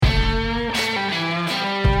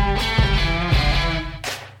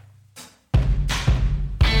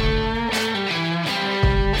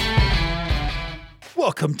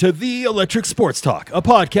Welcome to the Electric Sports Talk, a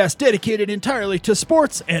podcast dedicated entirely to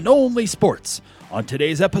sports and only sports. On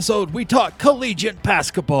today's episode, we talk collegiate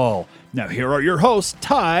basketball. Now here are your hosts,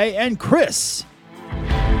 Ty and Chris.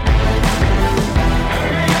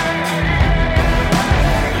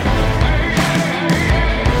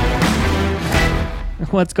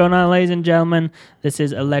 What's going on, ladies and gentlemen? This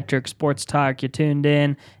is Electric Sports Talk. You're tuned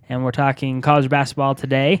in, and we're talking college basketball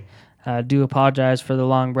today. Do apologize for the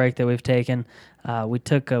long break that we've taken. We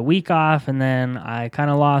took a week off, and then I kind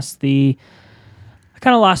of lost the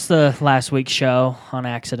last week's show on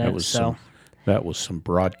accident. That was some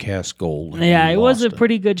broadcast gold. Yeah, it was a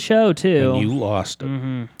pretty good show too. And you lost it.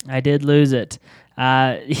 Mm-hmm. I did lose it.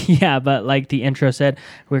 Yeah, but like the intro said,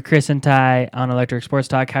 we're Chris and Ty on Electric Sports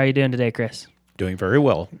Talk. How are you doing today, Chris? Doing very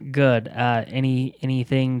well. Good.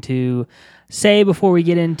 Anything to say before we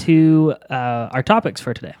get into our topics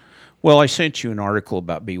for today? Well, I sent you an article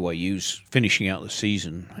about BYU's finishing out the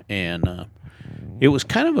season, and it was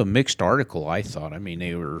kind of a mixed article, I thought. I mean,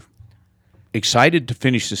 they were excited to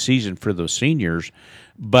finish the season for those seniors,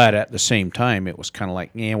 but at the same time, it was kind of like,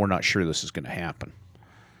 we're not sure this is going to happen.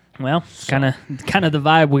 Well, kind of the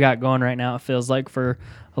vibe we got going right now, it feels like, for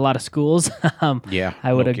a lot of schools. Yeah,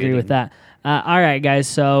 I would agree with that. All right, guys,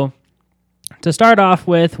 so to start off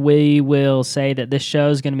with, we will say that this show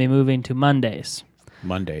is going to be moving to Mondays,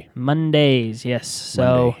 yes.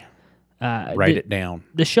 So write it down.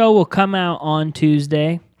 The show will come out on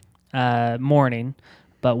Tuesday morning,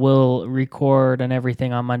 but we'll record and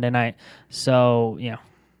everything on Monday night. So,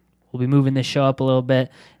 we'll be moving this show up a little bit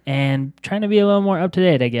and trying to be a little more up to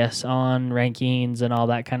date, I guess, on rankings and all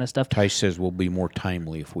that kind of stuff. Ty says we'll be more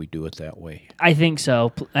timely if we do it that way. I think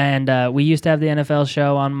so. And we used to have the NFL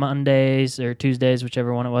show on Mondays or Tuesdays,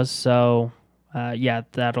 whichever one it was. So,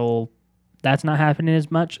 that's not happening as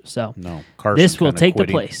much. So, no, Carson this will take the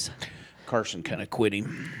place. Carson kind of quit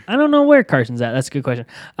him. I don't know where Carson's at. That's a good question.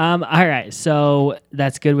 All right, so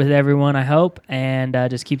that's good with everyone, I hope. And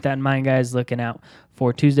just keep that in mind, guys. Looking out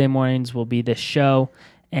for Tuesday mornings will be this show.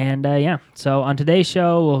 And, so on today's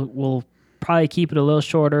show, we'll probably keep it a little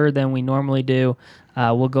shorter than we normally do.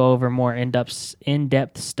 We'll go over more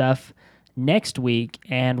in-depth stuff next week.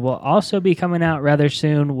 And we'll also be coming out rather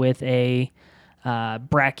soon with a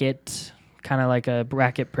bracket, kind of like a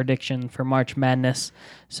bracket prediction for March Madness.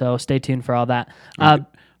 So stay tuned for all that. I'm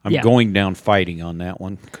going down fighting on that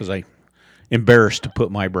one because I'm embarrassed to put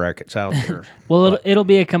my brackets out there. Well, it'll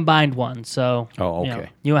be a combined one, so okay.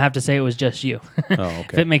 You won't have to say it was just you. Okay.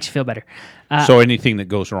 If it makes you feel better. So anything that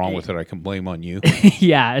goes wrong with it, I can blame on you.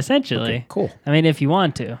 Yeah, essentially. Okay, cool. I mean, if you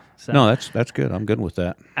want to. So. No, that's good. I'm good with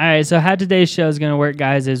that. All right. So how today's show is going to work,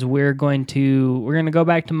 guys, is we're going to go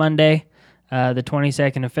back to Monday, the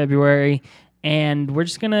 22nd of February, and we're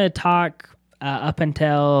just going to talk up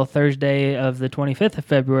until Thursday of the 25th of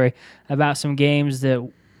February about some games that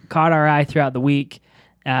caught our eye throughout the week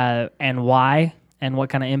and why and what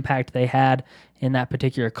kind of impact they had in that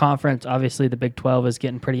particular conference. Obviously, the Big 12 is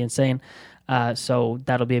getting pretty insane, so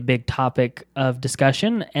that'll be a big topic of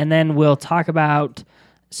discussion. And then we'll talk about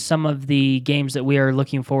some of the games that we are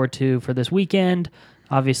looking forward to for this weekend.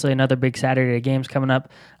 Obviously, another big Saturday games coming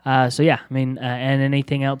up. And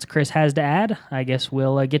anything else Chris has to add, I guess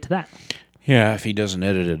we'll get to that. Yeah, if he doesn't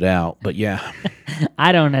edit it out, but yeah.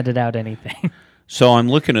 I don't edit out anything. So I'm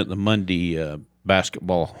looking at the Monday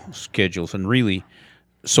basketball schedules, and really,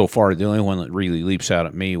 so far, the only one that really leaps out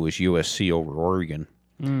at me was USC over Oregon.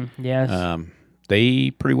 Yes.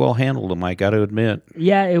 They pretty well handled them, I got to admit.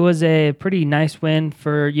 Yeah, it was a pretty nice win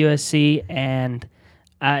for USC, and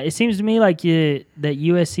it seems to me like that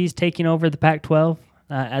USC's taking over the Pac-12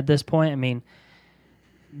 at this point. I mean,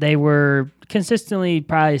 they were consistently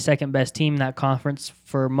probably the second-best team in that conference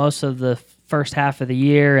for most of the first half of the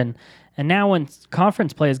year, and now when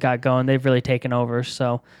conference plays got going, they've really taken over.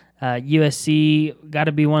 So USC got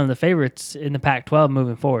to be one of the favorites in the Pac-12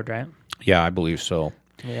 moving forward, right? Yeah, I believe so.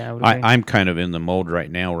 Yeah, I would agree. I'm kind of in the mode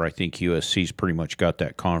right now where I think USC's pretty much got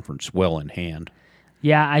that conference well in hand.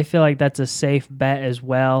 Yeah, I feel like that's a safe bet as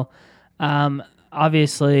well.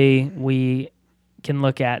 Obviously, we can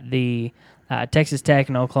look at the Texas Tech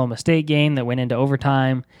and Oklahoma State game that went into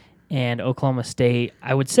overtime, and Oklahoma State,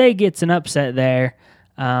 I would say, gets an upset there.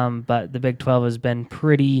 But the Big 12 has been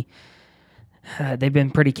they've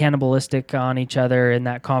been pretty cannibalistic on each other in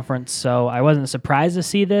that conference. So I wasn't surprised to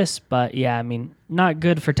see this, but yeah, I mean, not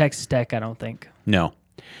good for Texas Tech, I don't think. No,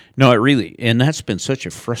 it really, and that's been such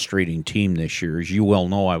a frustrating team this year. As you well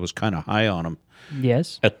know, I was kind of high on them.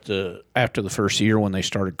 Yes. After the first year when they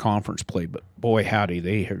started conference play, but boy, howdy,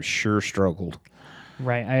 they have sure struggled.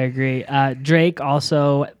 Right, I agree. Drake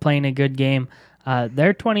also playing a good game.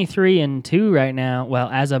 They're 23-2 right now. Well,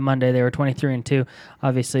 as of Monday, they were 23-2.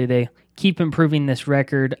 Obviously, they keep improving this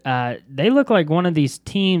record. They look like one of these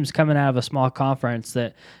teams coming out of a small conference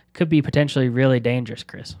that could be potentially really dangerous,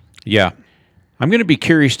 Chris. Yeah. I'm going to be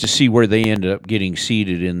curious to see where they end up getting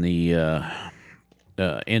seeded in the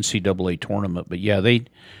NCAA tournament. But, yeah,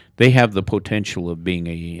 they have the potential of being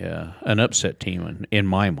an upset team in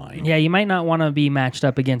my mind. Yeah, you might not want to be matched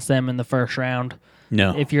up against them in the first round.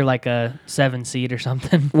 No. If you're like a 7 seed or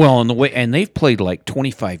something. Well, and they've played like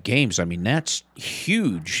 25 games. I mean, that's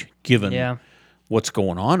huge given what's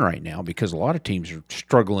going on right now, because a lot of teams are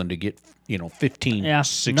struggling to get 15,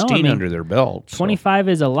 16 under their belt. 25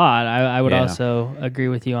 is a lot. I would also agree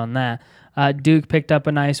with you on that. Duke picked up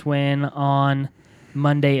a nice win on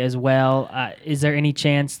Monday as well. Is there any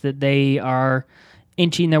chance that they are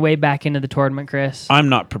inching their way back into the tournament, Chris? I'm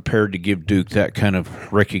not prepared to give Duke that kind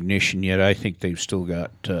of recognition yet. I think they've still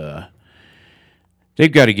got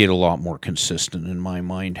they've got to get a lot more consistent in my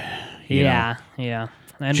mind. Yeah.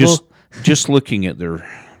 And just looking at their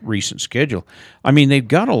recent schedule, I mean, they've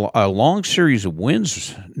got a long series of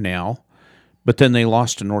wins now, but then they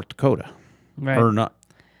lost to North Dakota. Right. Or not.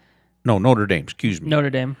 No, Notre Dame, excuse me. Notre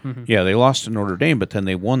Dame. Mm-hmm. Yeah, they lost to Notre Dame, but then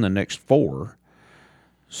they won the next 4.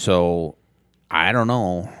 So, I don't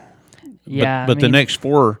know. Yeah. But the next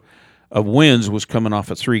 4 of wins was coming off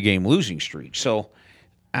a 3-game losing streak. So,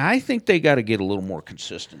 I think they got to get a little more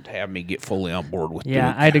consistent to have me get fully on board with Duke.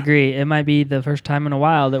 Yeah, I'd agree. It might be the first time in a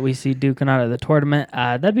while that we see Duke out of the tournament.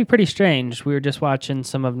 That'd be pretty strange. We were just watching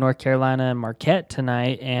some of North Carolina and Marquette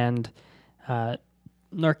tonight, and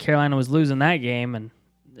North Carolina was losing that game. And,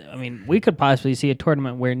 I mean, we could possibly see a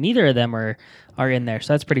tournament where neither of them are in there.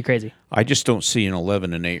 So that's pretty crazy. I just don't see an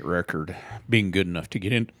 11-8 record being good enough to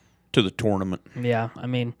get into the tournament. Yeah, I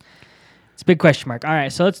mean, it's a big question mark. All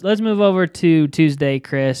right, so let's move over to Tuesday,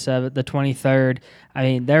 Chris, the 23rd. I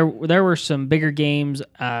mean, there were some bigger games,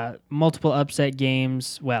 multiple upset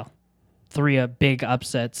games. Well, 3 big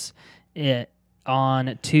upsets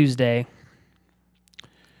on Tuesday.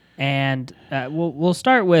 And we'll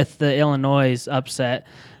start with the Illinois upset.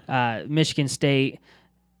 Michigan State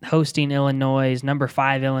hosting Illinois, number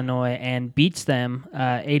 5 Illinois, and beats them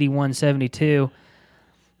 81-72.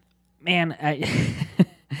 Man,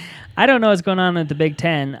 I don't know what's going on at the Big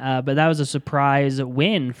Ten, but that was a surprise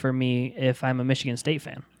win for me if I'm a Michigan State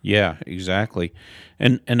fan. Yeah, exactly.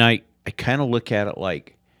 And I kind of look at it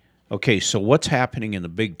like, okay, so what's happening in the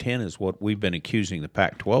Big Ten is what we've been accusing the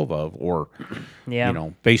Pac-12 of, or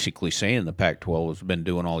basically saying the Pac-12 has been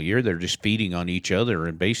doing all year. They're just feeding on each other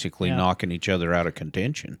and basically knocking each other out of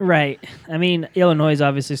contention. Right. I mean, Illinois is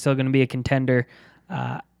obviously still going to be a contender.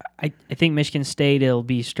 I think Michigan State will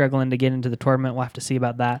be struggling to get into the tournament. We'll have to see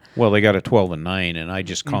about that. Well, they got a 12-9, and I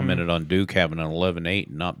just commented on Duke having an 11-8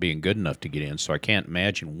 and not being good enough to get in, so I can't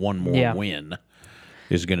imagine one more win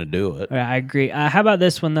is going to do it. I agree. How about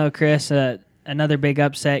this one, though, Chris? Another big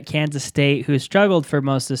upset, Kansas State, who struggled for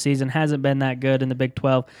most of the season, hasn't been that good in the Big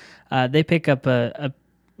 12. They pick up a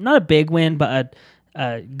not a big win, but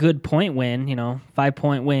a good point win,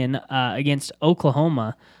 5-point win against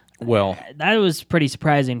Oklahoma. Well, that was pretty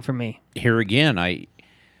surprising for me. Here again,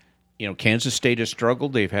 Kansas State has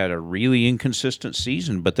struggled. They've had a really inconsistent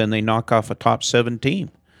season, but then they knock off a top 7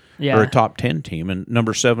 team or a top 10 team, and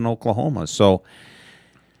number 7 Oklahoma. So,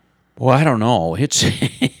 well, I don't know. It's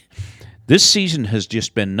this season has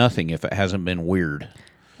just been nothing if it hasn't been weird.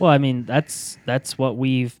 Well, I mean, that's what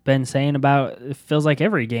we've been saying about, it feels like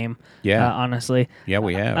every game, honestly. Yeah,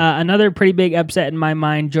 we have. Another pretty big upset in my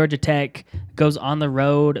mind, Georgia Tech goes on the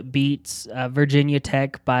road, beats Virginia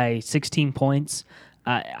Tech by 16 points.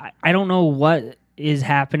 I don't know what is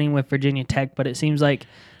happening with Virginia Tech, but it seems like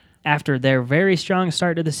after their very strong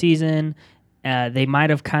start to the season, they might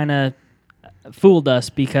have kind of fooled us,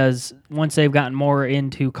 because once they've gotten more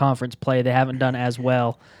into conference play, they haven't done as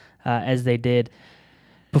well as they did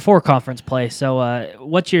before conference play. So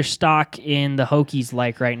what's your stock in the Hokies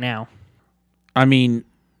like right now? I mean,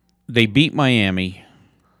 they beat Miami.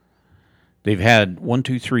 They've had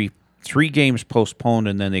 3 games postponed,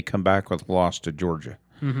 and then they come back with a loss to Georgia.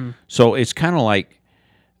 Mm-hmm. So it's kind of like,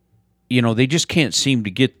 they just can't seem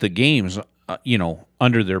to get the games,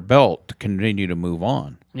 under their belt to continue to move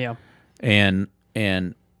on. Yeah. And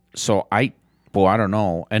so I don't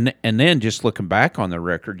know. And then just looking back on the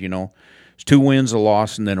record, it's 2 wins, a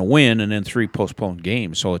loss, and then a win, and then 3 postponed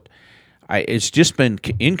games. So it's just been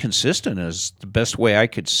inconsistent is the best way I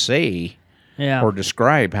could say or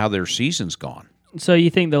describe how their season's gone. So you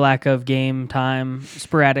think the lack of game time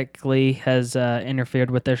sporadically has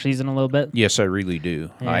interfered with their season a little bit? Yes, I really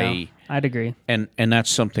do. Yeah, I'd agree. And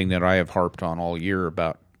that's something that I have harped on all year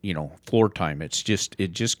about floor time. It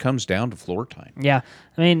just comes down to floor time. Yeah,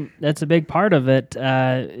 I mean, that's a big part of it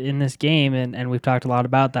in this game, and we've talked a lot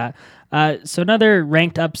about that. So another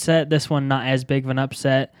ranked upset, this one not as big of an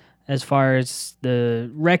upset as far as the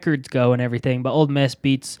records go and everything, but Ole Miss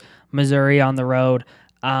beats Missouri on the road.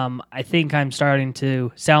 I think I'm starting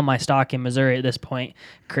to sell my stock in Missouri at this point,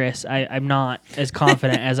 Chris. I'm not as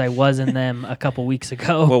confident as I was in them a couple weeks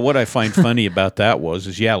ago. Well, what I find funny about that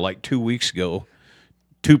is like 2 weeks ago,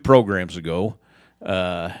 2 programs ago,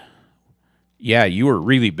 you were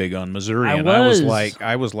really big on Missouri, I was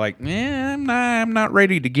like, I'm not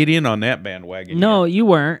ready to get in on that bandwagon. No, yet. you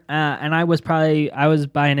weren't, and I was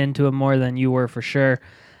buying into it more than you were for sure.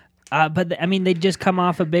 But I mean, they just come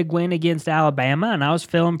off a big win against Alabama, and I was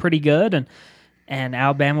feeling pretty good, and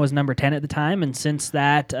Alabama was number 10 at the time, and since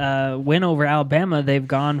that win over Alabama, they've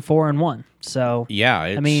gone 4-1. So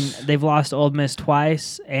I mean, they've lost to Ole Miss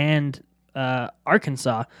twice and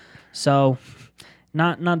Arkansas, so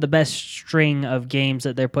not the best string of games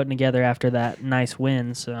that they're putting together after that nice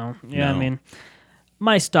win. So No. I mean,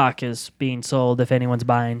 my stock is being sold if anyone's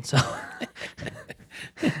buying. So.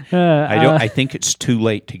 I think it's too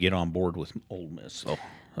late to get on board with Ole Miss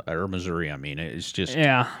or Missouri. I mean, it's just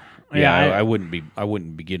I wouldn't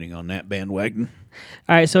be getting on that bandwagon.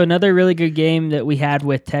 All right, so another really good game that we had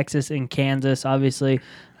with Texas and Kansas. Obviously,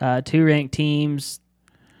 2 ranked teams.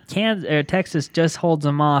 Texas just holds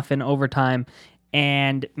them off in overtime,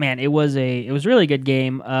 and man, it was a really good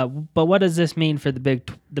game. But what does this mean for the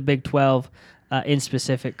Big 12 in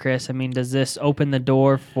specific, Chris? I mean, does this open the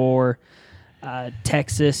door for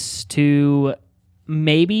Texas to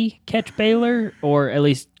maybe catch Baylor or at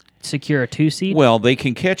least secure a 2 seed? Well, they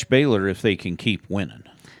can catch Baylor if they can keep winning.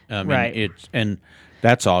 I mean, right. And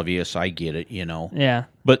that's obvious. I get it, Yeah.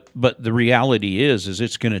 But the reality is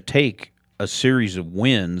it's going to take a series of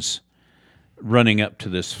wins running up to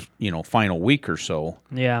this, final week or so.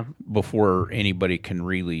 Yeah. Before anybody can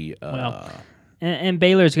really. And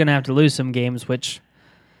Baylor's going to have to lose some games, which.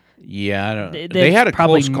 Yeah, I don't. They had a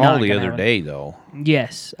close call the other day, though.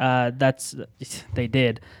 Yes, they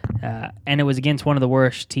did, and it was against one of the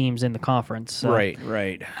worst teams in the conference. So.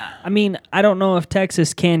 Right. I mean, I don't know if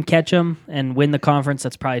Texas can catch them and win the conference.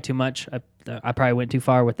 That's probably too much. I probably went too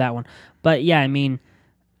far with that one. But yeah, I mean,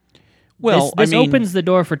 this opens the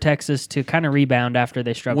door for Texas to kind of rebound after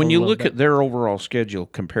they struggle. When you look at their overall schedule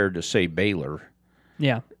compared to, say, Baylor,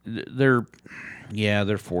 they're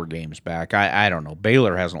 4 games back. I don't know.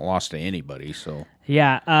 Baylor hasn't lost to anybody, so.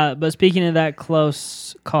 Yeah, but speaking of that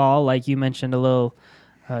close call, like you mentioned a little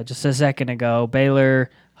just a second ago, Baylor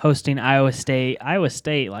hosting Iowa State. Iowa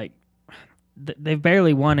State, they've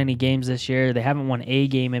barely won any games this year. They haven't won a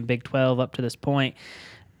game in Big 12 up to this point,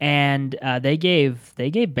 and they gave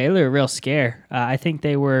Baylor a real scare. I think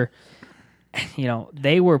they were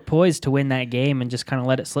poised to win that game and just kind of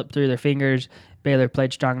let it slip through their fingers. Baylor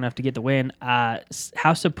played strong enough to get the win.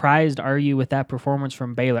 How surprised are you with that performance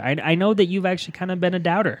from Baylor? I know that you've actually kind of been a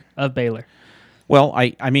doubter of Baylor. Well,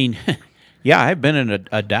 I mean, I've been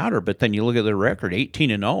a doubter, but then you look at their record,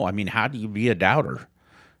 18-0. I mean, how do you be a doubter?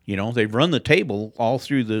 They've run the table all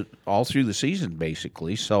through the season,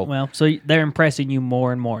 basically. So they're impressing you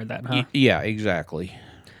more and more then, huh? Yeah, exactly.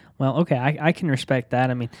 Well, okay, I can respect that.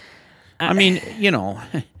 I mean,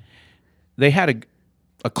 they had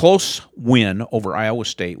a close win over Iowa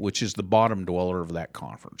State, which is the bottom dweller of that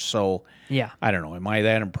conference. So, yeah, I don't know. Am I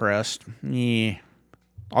that impressed? Yeah,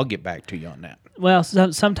 I'll get back to you on that. Well,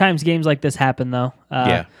 sometimes games like this happen, though.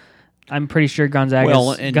 Yeah. I'm pretty sure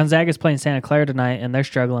Gonzaga's playing Santa Clara tonight, and they're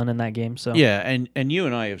struggling in that game. So yeah, and you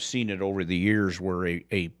and I have seen it over the years where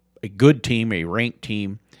a good team, a ranked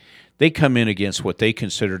team, they come in against what they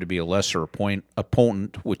consider to be a lesser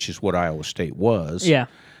opponent, which is what Iowa State was. Yeah.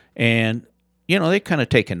 And they kind of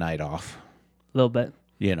take a night off. A little bit.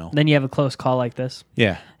 Then you have a close call like this.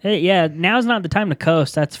 Yeah. Hey, now's not the time to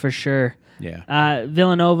coast, that's for sure. Yeah.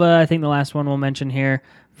 Villanova, I think the last one we'll mention here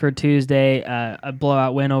for Tuesday, a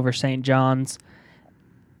blowout win over St. John's.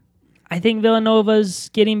 I think Villanova's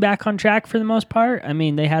getting back on track for the most part. I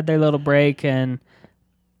mean, they had their little break, and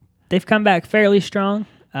they've come back fairly strong.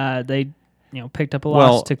 They picked up a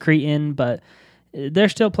loss to Creighton, but they're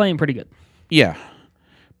still playing pretty good. Yeah.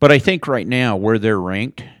 But I think right now where they're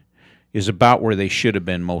ranked is about where they should have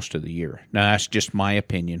been most of the year. Now, that's just my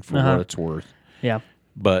opinion for what it's worth. Yeah.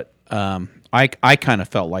 But I kind of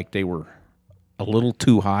felt like they were a little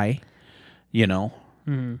too high,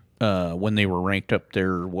 when they were ranked up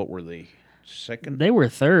there. What were they, second? They were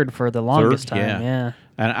third for the longest time, yeah.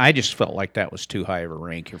 And I just felt like that was too high of a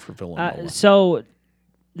ranking for Villanova. So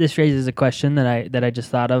this raises a question that I just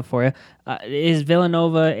thought of for you. Is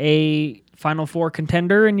Villanova a Final Four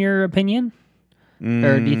contender in your opinion?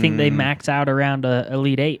 Or do you think they max out around a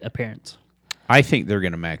Elite Eight appearance? I think they're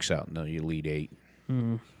going to max out in the Elite Eight.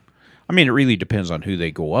 I mean, it really depends on who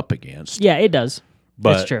they go up against. Yeah, it does.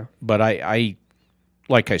 That's true. But I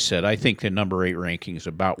like I said, I think the number 8 ranking is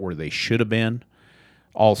about where they should have been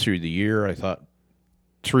all through the year. I thought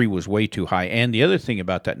 3 was way too high. And the other thing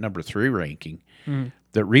about that number 3 ranking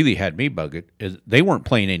that really had me bugged is they weren't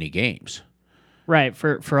playing any games. Right,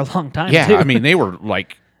 for a long time, Yeah, too. I mean, they were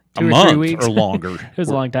like a 2 or 3 month weeks. or longer. It was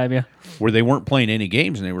a long time, yeah. Where they weren't playing any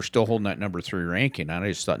games and they were still holding that number 3 ranking. And I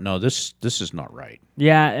just thought, no, this is not right.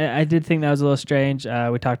 Yeah, I did think that was a little strange.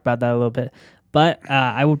 We talked about that a little bit. But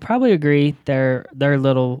I would probably agree they're a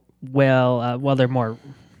little they're more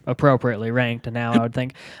appropriately ranked now, I would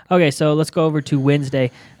think. Okay, so let's go over to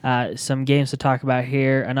Wednesday. Some games to talk about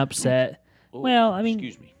here. An upset. Well, I mean,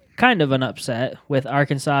 Excuse me. kind of an upset with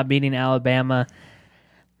Arkansas beating Alabama.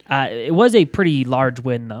 It was a pretty large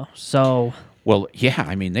win, though. So, Well, yeah,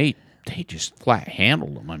 I mean, they just flat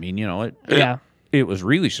handled them. I mean, it was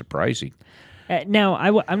really surprising. now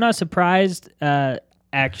I'm not surprised.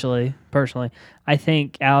 Actually, personally, I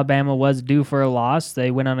think Alabama was due for a loss.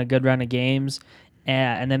 They went on a good run of games,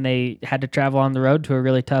 and then they had to travel on the road to a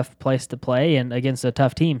really tough place to play and against a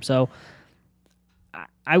tough team. So,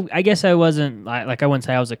 I guess I wasn't I wouldn't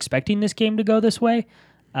say I was expecting this game to go this way,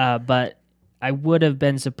 but I would have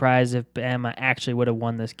been surprised if Bama actually would have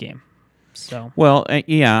won this game. So, Well,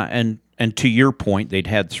 yeah, and to your point, they'd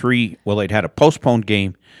had a postponed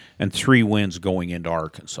game and 3 wins going into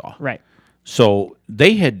Arkansas. right. So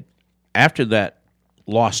they had, after that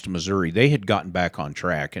loss to Missouri, they had gotten back on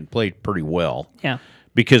track and played pretty well. Yeah.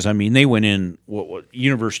 Because, I mean, they went in,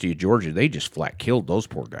 University of Georgia, they just flat killed those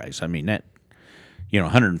poor guys. I mean, that,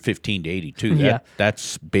 115 to 82, Yeah.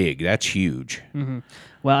 that's big. That's huge.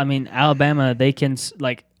 Well, I mean, Alabama, they can,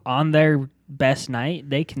 on their best night,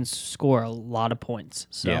 they can score a lot of points.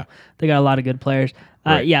 So Yeah. they got a lot of good players.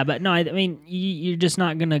 Right. Yeah, but no, I mean, you're just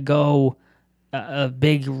not going to go a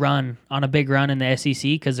big run in the SEC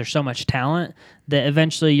because there's so much talent that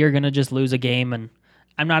eventually you're going to just lose a game. And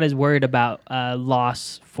I'm not as worried about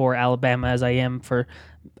loss for Alabama as I am for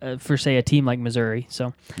say, a team like Missouri.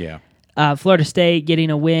 So Yeah. Florida State getting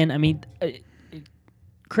a win. I mean,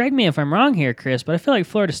 correct me if I'm wrong here, Chris, but I feel like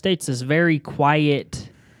Florida State's this very quiet.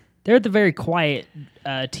 They're the very quiet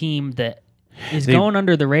team that is going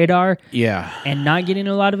under the radar Yeah. and not getting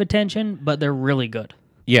a lot of attention, but they're really good.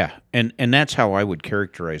 Yeah, and that's how I would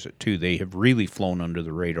characterize it too. They have really flown under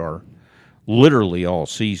the radar, literally all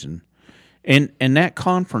season, and that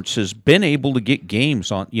conference has been able to get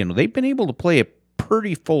games on. They've been able to play a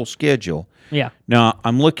pretty full schedule. Yeah, Now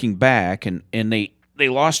I'm looking back, and they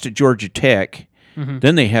lost to Georgia Tech.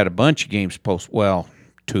 Then they had a bunch of games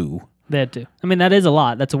 2. they had to. I mean, that is a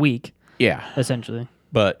lot. That's a week, Yeah, essentially.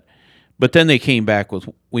 but then they came back with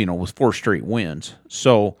 4 straight wins.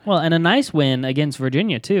 So Well, and a nice win against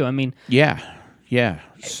Virginia, too. I mean, yeah.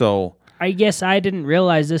 So I guess I didn't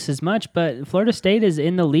realize this as much, but Florida State is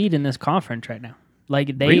in the lead in this conference right now.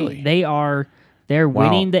 Like Really? They're Wow.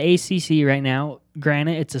 winning the ACC right now.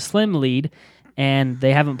 Granted, it's a slim lead, and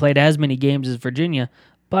they haven't played as many games as Virginia,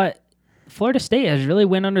 but Florida State has really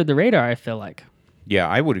went under the radar, I feel like. yeah,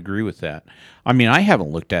 I would agree with that. I mean, I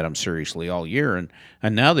haven't looked at them seriously all year,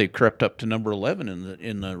 and now they've crept up to number 11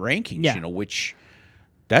 in the rankings. Yeah. Which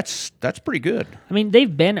that's pretty good. I mean,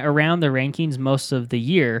 they've been around the rankings most of the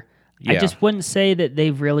year. I Yeah. just wouldn't say that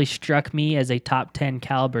they've really struck me as a top 10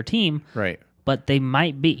 caliber team, Right. but they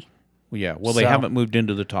might be. Yeah. Well, they So- haven't moved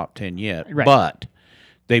into the top 10 yet, Right. but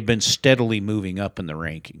they've been steadily moving up in the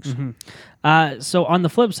rankings. So on the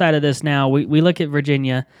flip side of this now, we look at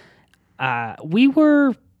Virginia. I'd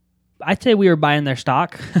say we were buying their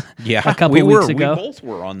stock Yeah, a couple we weeks were. ago. We both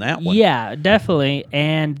were on that one. Yeah, definitely.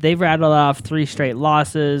 And they've rattled off 3 straight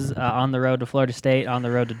losses on the road to Florida State, on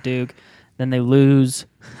the road to Duke. Then they lose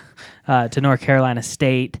to North Carolina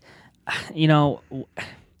State.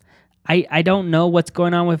 I don't know what's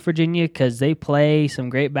going on with Virginia because they play some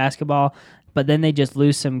great basketball, but then they just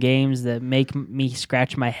lose some games that make me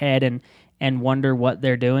scratch my head and wonder what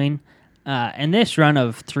they're doing. And this run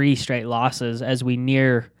of 3 straight losses as we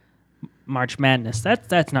near March Madness,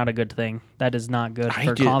 that's not a good thing. That is not good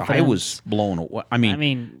for confidence. I was blown away. I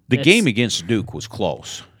mean, the it's- game against Duke was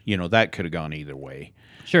close. That could have gone either way.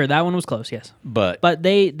 Sure, that one was close, yes. But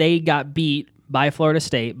they got beat by Florida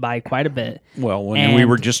State by quite a bit. well, when we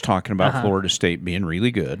were And- just talking about Florida State being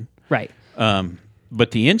really good. Right.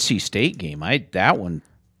 But the NC State game, that one,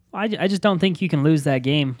 I just don't think you can lose that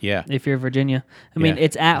game Yeah. if you're Virginia. I mean, Yeah,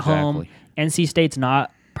 it's at exactly. home. NC State's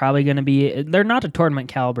not probably going to be. They're not a tournament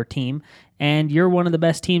caliber team, and you're one of the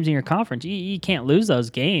best teams in your conference. You can't lose those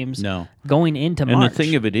games. No. Going into And March. the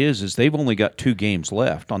thing of it is they've only got 2 games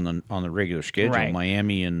left on the regular schedule, Right.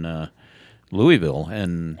 Miami and Louisville,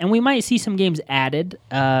 and we might see some games added,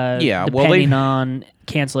 well, depending on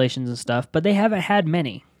cancellations and stuff. But they haven't had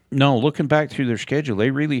many. no, looking back through their schedule,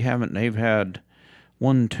 they really haven't. They've had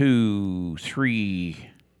 1, 2, 3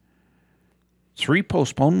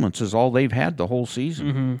 postponements is all they've had the whole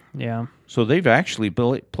season. Yeah. So they've actually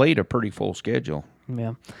played a pretty full schedule.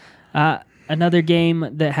 Yeah. Another game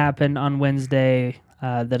that happened on Wednesday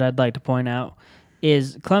that I'd like to point out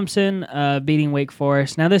is Clemson beating Wake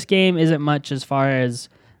Forest. Now, this game isn't much as far as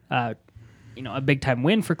a big-time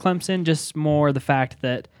win for Clemson, just more the fact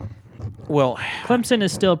that Well, Clemson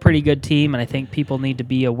is still a pretty good team, and I think people need to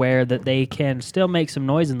be aware that they can still make some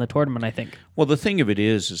noise in the tournament, I think. Well, the thing of it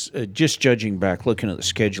is just judging back, looking at the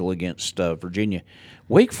schedule against Virginia,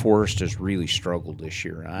 Wake Forest has really struggled this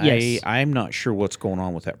year. Yes. I'm not sure what's going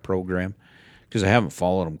on with that program because I haven't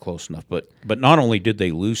followed them close enough. But not only did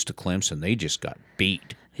they lose to Clemson, they just got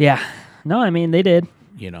beat. Yeah. No, I mean, they did.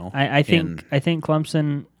 I think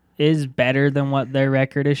Clemson is better than what their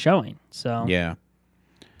record is showing. So Yeah.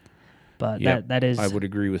 But Yep, that is I would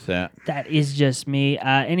agree with that. That is just me.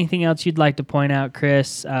 Anything else you'd like to point out,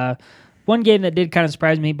 Chris? One game that did kind of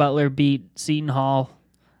surprise me, Butler beat Seton Hall.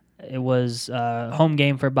 It was a home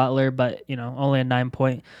game for Butler, but only a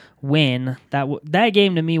 9-point win. That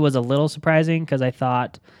game to me was a little surprising because I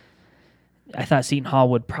thought Seton Hall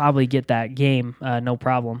would probably get that game no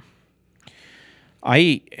problem.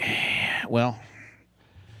 Well,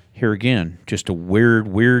 here again, just a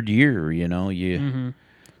weird year. You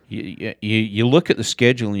look at the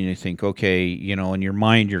schedule and you think, okay, in your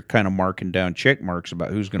mind you're kind of marking down check marks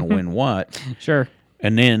about who's going to win what. Sure.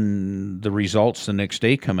 And then the results the next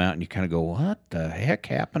day come out and you kind of go, what the heck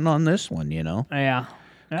happened on this one, Yeah.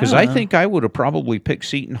 Because I think I would have probably picked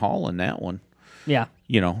Seton Hall in that one, Yeah.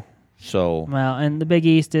 so. Well, and the Big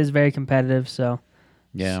East is very competitive, so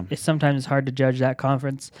Yeah. it's sometimes hard to judge that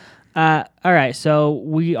conference. All right, so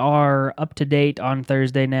we are up to date on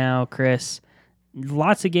Thursday now, Chris.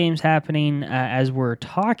 Lots of games happening as we're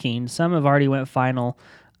talking. Some have already went final,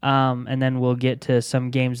 and then we'll get to some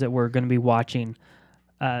games that we're going to be watching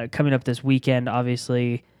coming up this weekend.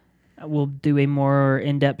 Obviously, we'll do a more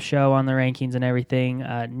in-depth show on the rankings and everything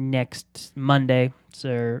next Monday.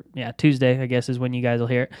 So, Tuesday, I guess, is when you guys will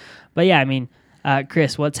hear it. But, I mean,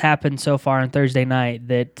 Chris, what's happened so far on Thursday night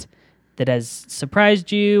that has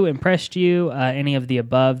surprised you, impressed you, any of the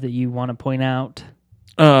above that you want to point out?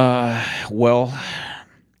 Well,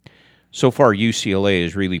 so far UCLA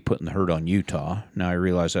is really putting the hurt on Utah. Now I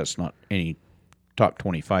realize that's not any top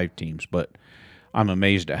 25 teams, but I'm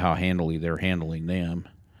amazed at how handily they're handling them.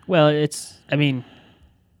 Well,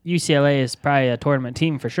 UCLA is probably a tournament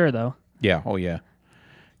team for sure, though. Yeah. Oh, yeah.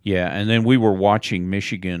 Yeah, and then we were watching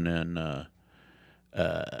Michigan and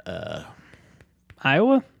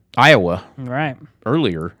Iowa? Iowa Right.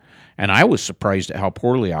 earlier, and I was surprised at how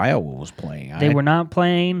poorly Iowa was playing. They were not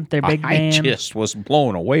playing. Their big man. I just was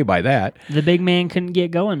blown away by that. The big man couldn't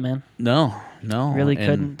get going, man. No. Really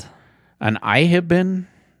couldn't. And I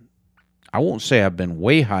won't say I've been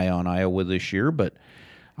way high on Iowa this year, but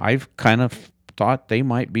I've kind of thought they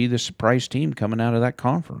might be the surprise team coming out of that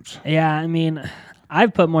conference. Yeah, I mean,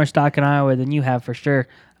 I've put more stock in Iowa than you have for sure.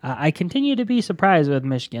 I continue to be surprised with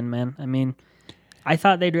Michigan, man. I mean, I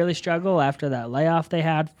thought they'd really struggle after that layoff they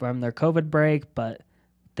had from their COVID break, but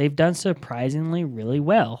they've done surprisingly really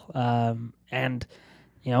well. And,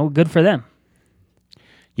 good for them.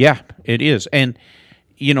 Yeah, it is. And,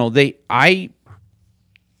 I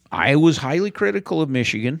was highly critical of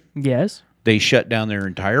Michigan. Yes. They shut down their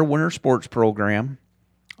entire winter sports program.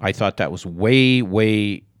 I thought that was way,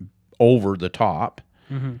 way over the top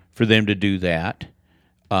for them to do that.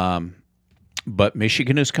 But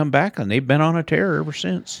Michigan has come back, and they've been on a tear ever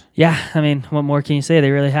since. Yeah, I mean, what more can you say?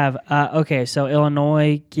 They really have. Okay, so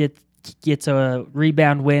Illinois gets a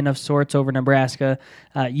rebound win of sorts over Nebraska.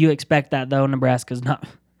 You expect that, though. Nebraska's not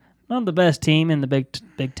the best team in the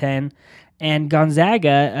Big Ten. And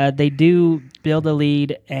Gonzaga, they do build a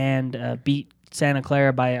lead and beat Santa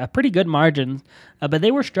Clara by a pretty good margin. But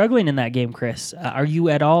they were struggling in that game, Chris. Are you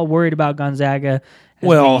at all worried about Gonzaga as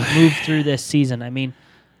we move through this season? I mean,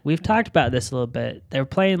 we've talked about this a little bit. They're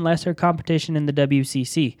playing lesser competition in the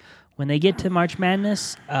WCC. When they get to March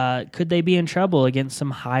Madness, could they be in trouble against some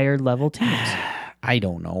higher level teams? I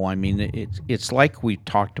don't know. I mean, it's like we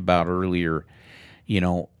talked about earlier.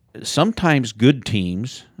 sometimes good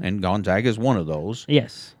teams, and Gonzaga is one of those,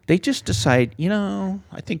 Yes. they just decide,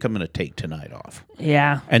 I think I'm going to take tonight off.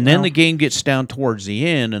 Yeah. And then well, the game gets down towards the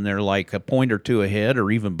end, and they're like a point or two ahead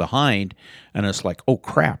or even behind, and it's like, oh,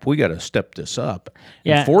 crap, we got to step this up.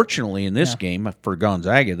 Yeah. And fortunately, in this game, for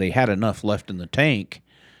Gonzaga, they had enough left in the tank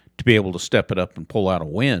to be able to step it up and pull out a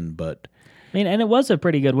win. But I mean, and it was a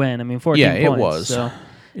pretty good win. I mean, 14 yeah, points. it was. So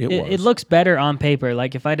It it was. looks better on paper.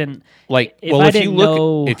 Like if I didn't, Like, if well, I if you didn't look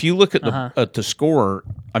know- if you look at the score,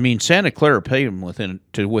 I mean, Santa Clara played them within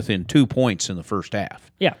 2 points in the first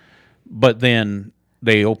half, yeah, but then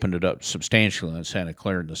they opened it up substantially on Santa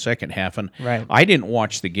Clara in the second half. And Right. I didn't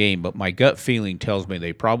watch the game, but my gut feeling tells me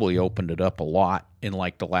they probably opened it up a lot in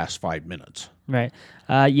like the last 5 minutes. right.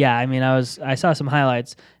 Yeah, I mean, I saw some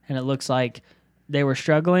highlights, and it looks like they were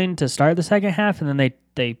struggling to start the second half, and then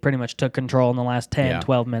they pretty much took control in the last 10, Yeah.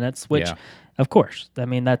 12 minutes, which, Yeah. of course, I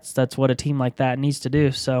mean, that's what a team like that needs to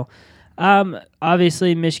do. So,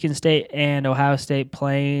 obviously, Michigan State and Ohio State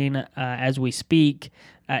playing as we speak.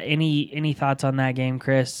 Any thoughts on that game,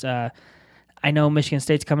 Chris? I know Michigan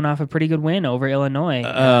State's coming off a pretty good win over Illinois,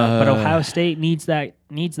 but Ohio State needs that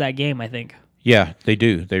game, I think. Yeah, they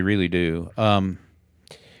do. They really do.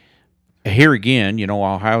 Here again,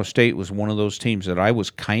 Ohio State was one of those teams that I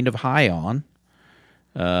was kind of high on.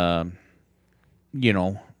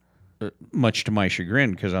 Much to my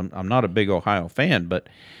chagrin, because I'm not a big Ohio fan, but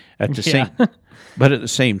at the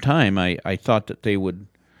same time, I thought that they would,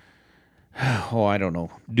 I don't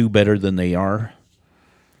know, do better than they are.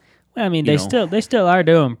 Well, I mean, they still are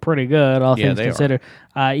doing pretty good, all things they are. considered.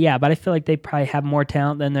 But I feel like they probably have more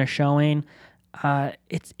talent than they're showing.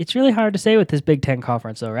 It's really hard to say with this Big Ten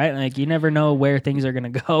conference, though, right? Like you never know where things are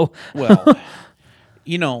going to go. Well,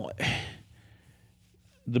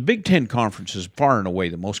 the Big Ten Conference is far and away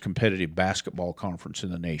the most competitive basketball conference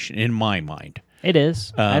in the nation, in my mind. It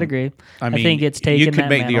is. I'd agree. I mean, think it's taken. you could that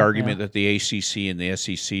make the mantle, argument that the ACC and the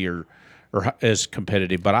SEC are as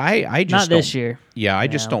competitive, but I just not this don't- year. Yeah, I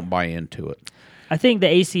just don't buy into it. I think the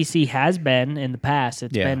ACC has been in the past.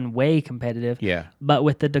 It's Yeah. been way competitive. Yeah. But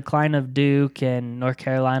with the decline of Duke and North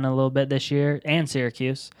Carolina a little bit this year, and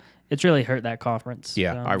Syracuse, it's really hurt that conference.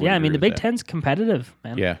 Yeah, So, I would I mean, agree the with Big that. Ten's competitive,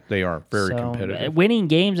 man. Yeah, they are very So, competitive. Winning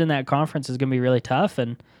games in that conference is going to be really tough,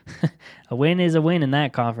 and a win is a win in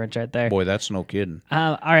that conference right there. Boy, that's no kidding.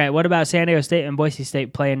 All right, what about San Diego State and Boise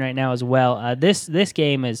State playing right now as well? This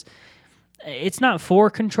game is, it's not for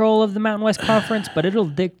control of the Mountain West Conference, but it'll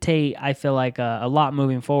dictate, I feel like, a lot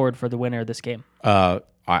moving forward for the winner of this game.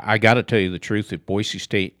 I got to tell you the truth. If Boise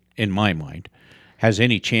State, in my mind, has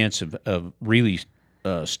any chance of really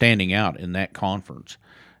standing out in that conference,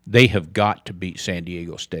 they have got to beat San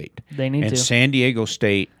Diego State. They need and to. San Diego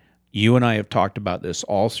State, you and I have talked about this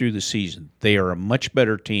all through the season. They are a much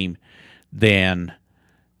better team than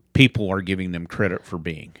people are giving them credit for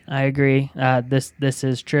being. I agree. This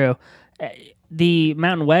is true. The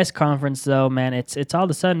Mountain West Conference, though, man, it's all of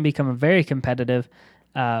a sudden become very competitive.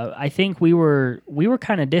 I think we were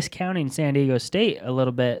kind of discounting San Diego State a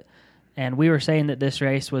little bit, and we were saying that this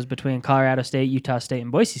race was between Colorado State, Utah State,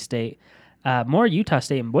 and Boise State. More Utah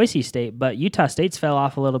State and Boise State, but Utah State's fell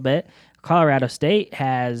off a little bit. Colorado State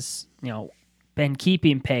has, been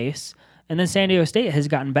keeping pace, and then San Diego State has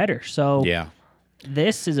gotten better. So Yeah.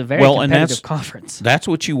 this is a very Well, and competitive conference. That's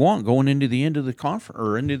what you want going into the end of the conference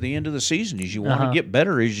or into the end of the season. Is you want to get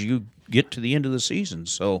better as you get to the end of the season.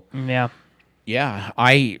 So Yeah. yeah,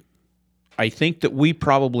 I think that we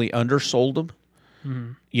probably undersold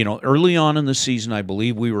them. Early on in the season, I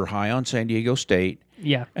believe we were high on San Diego State,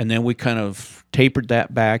 Yeah. and then we kind of tapered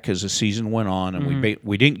that back as the season went on, and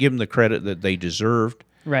we didn't give them the credit that they deserved.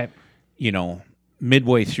 Right.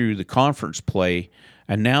 Midway through the conference play,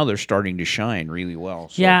 and now they're starting to shine really well.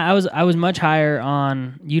 So, Yeah, I was much higher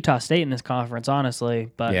on Utah State in this conference, honestly.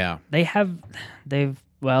 But Yeah. they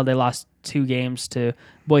lost 2 games to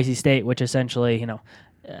Boise State, which essentially,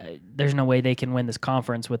 there's no way they can win this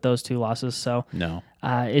conference with those 2 losses. So, no.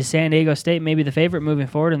 is San Diego State maybe the favorite moving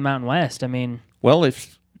forward in the Mountain West? I mean, Well,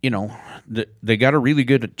 if they got a really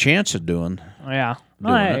good chance of doing. yeah,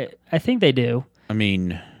 Doing I think they do. I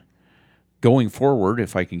mean, going forward,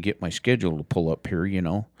 if I can get my schedule to pull up here,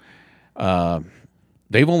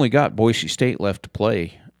 they've only got Boise State left to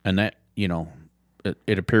play, and that,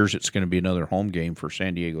 it appears it's going to be another home game for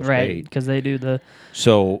San Diego Right, State. because they do the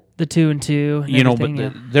So, 2-2. And but everything, yeah.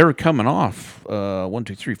 they're coming off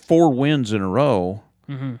 4 wins in a row,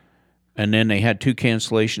 and then they had 2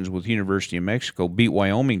 cancellations with University of Mexico, beat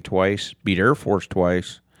Wyoming twice, beat Air Force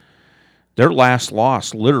twice. Their last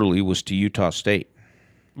loss literally was to Utah State.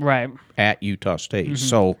 Right. At Utah State.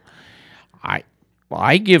 So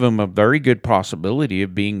I give them a very good possibility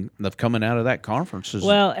of coming out of that conference.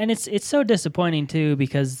 Well, and it's so disappointing too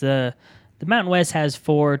because the Mountain West has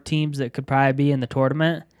 4 teams that could probably be in the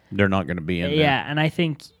tournament. They're not going to be in there. Yeah, and I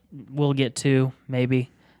think we'll get 2 maybe.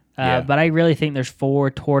 Yeah. But I really think there's 4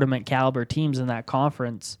 tournament caliber teams in that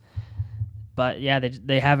conference. But yeah,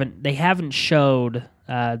 they haven't showed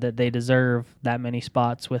that they deserve that many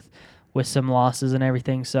spots with some losses and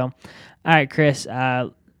everything. So, all right, Chris,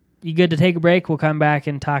 you good to take a break? We'll come back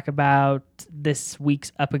and talk about this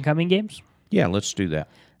week's up and coming games. Yeah, let's do that.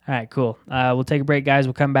 All right, cool. We'll take a break, guys.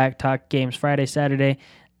 We'll come back, talk games Friday, Saturday,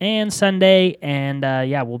 and Sunday, and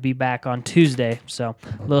we'll be back on Tuesday. So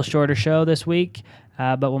a little shorter show this week,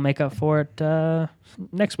 but we'll make up for it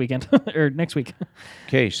next weekend or next week.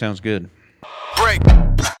 Okay, sounds good. Break.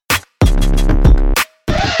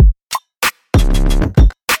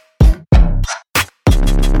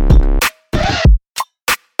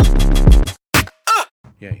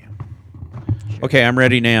 Yeah. Okay, I'm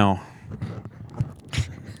ready now.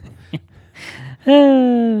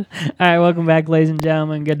 All right, welcome back, ladies and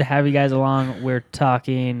gentlemen. Good to have you guys along. We're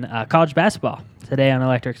talking college basketball today on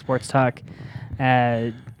Electric Sports Talk.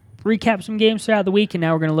 Recap some games throughout the week, and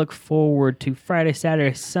now we're going to look forward to Friday,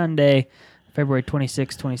 Saturday, Sunday, February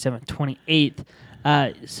 26th, 27th,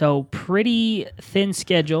 28th. So pretty thin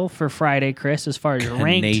schedule for Friday, Chris, as far as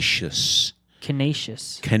ranked.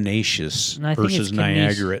 Tenacious. And I think versus it's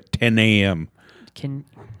Niagara at 10 a.m.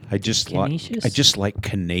 I just Tenacious? like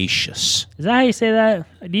tenacious. Is that how you say that?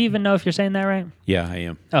 Do you even know if you're saying that right? Yeah, I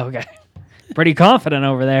am. Oh, okay. Pretty confident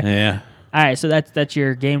over there. Yeah. All right, so that's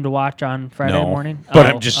your game to watch on Friday morning? But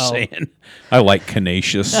I'm just saying, I like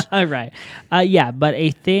tenacious. All right. But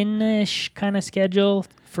a thin-ish kind of schedule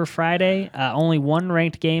for Friday. Only one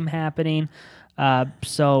ranked game happening.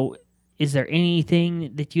 So is there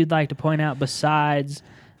anything that you'd like to point out besides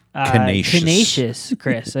tenacious,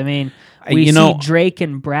 Chris? I mean, we see Drake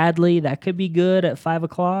and Bradley. That could be good at 5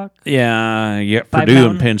 o'clock. Yeah, Purdue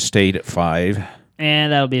Mountain. and Penn State at 5.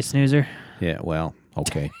 And that'll be a snoozer. Yeah, well,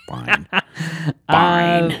 okay, fine.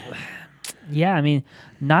 Fine. Yeah, I mean,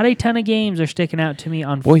 not a ton of games are sticking out to me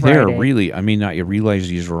on Boy, Friday. they're really, I mean, you realize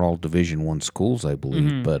these are all Division I schools, I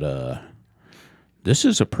believe, but this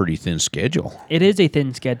is a pretty thin schedule. It is a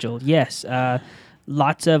thin schedule, yes.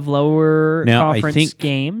 Lots of lower conference I think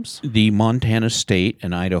games. The Montana State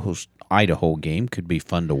and Idaho game could be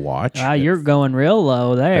fun to watch. You're going real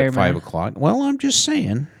low there, at man. 5 o'clock. Well, I'm just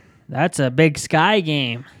saying. That's a Big Sky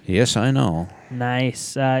game. Yes, I know.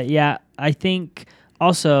 Nice. I think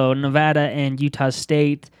also Nevada and Utah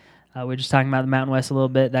State. We're just talking about the Mountain West a little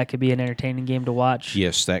bit. That could be an entertaining game to watch.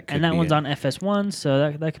 Yes, that could be. And that one's on FS1,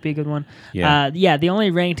 so that could be a good one. Yeah. The only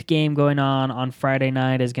ranked game going on Friday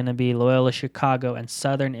night is going to be Loyola Chicago and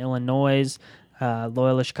Southern Illinois.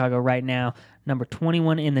 Loyola Chicago right now, number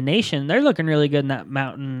 21 in the nation. They're looking really good in that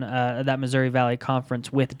that Missouri Valley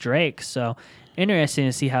Conference with Drake. So interesting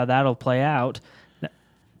to see how that'll play out.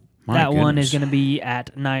 That one is going to be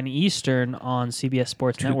at 9 Eastern on CBS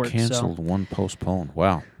Sports 2 Network. canceled, 1 postponed.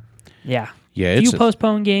 Wow. Yeah. Yeah, Few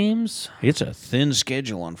postponed games. It's a thin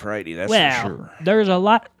schedule on Friday, that's for sure. There's a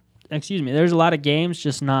lot of games,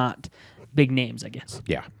 just not big names, I guess.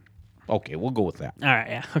 Yeah. Okay, we'll go with that. All right,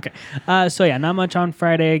 yeah. Okay. Not much on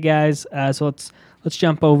Friday, guys. So let's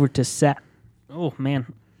jump over to Sat. Oh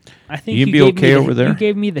man. I think you be okay over there? You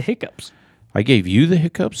gave me the hiccups. I gave you the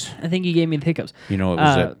hiccups? I think you gave me the hiccups. It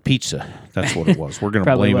was that pizza. That's what it was. We're going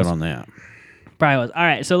to blame it on that. Probably was. All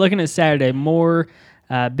right, so looking at Saturday, more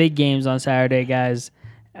big games on Saturday, guys.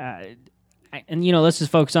 Let's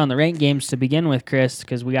just focus on the ranked games to begin with, Chris,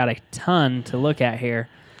 because we got a ton to look at here.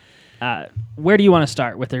 Where do you want to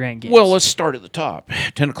start with the ranked games? Well, let's start at the top.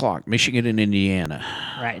 10 o'clock, Michigan and Indiana.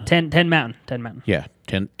 Right, 10 Mountain. Yeah,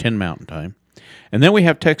 10 Mountain time. And then we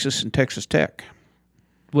have Texas and Texas Tech.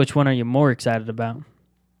 Which one are you more excited about?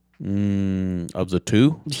 Of the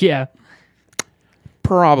two? Yeah.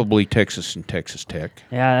 Probably Texas and Texas Tech.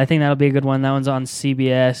 Yeah, I think that'll be a good one. That one's on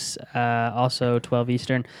CBS, also 12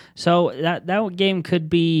 Eastern. So that game could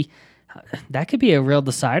be a real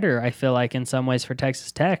decider, I feel like, in some ways for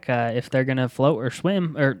Texas Tech, if they're going to float or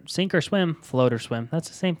swim, or sink or swim, float or swim. That's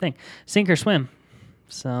the same thing. Sink or swim.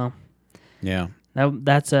 So yeah,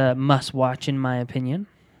 that's a must-watch in my opinion.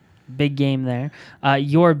 Big game there.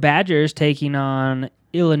 Your Badgers taking on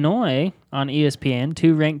Illinois on ESPN,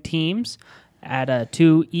 2 ranked teams at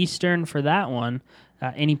 2 Eastern for that one.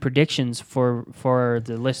 Any predictions for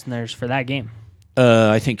the listeners for that game?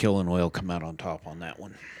 I think Illinois will come out on top on that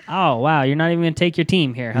one. Oh, wow. You're not even going to take your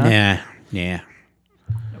team here, huh? Yeah.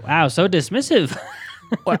 Wow, so dismissive.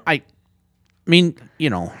 Well, I mean,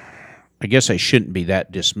 I guess I shouldn't be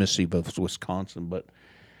that dismissive of Wisconsin, but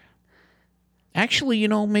actually,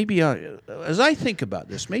 maybe as I think about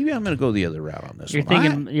this, maybe I'm going to go the other route on this.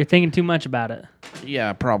 You're thinking too much about it.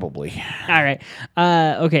 Yeah, probably. All right.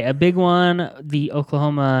 Okay, a big one, the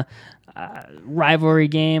Oklahoma rivalry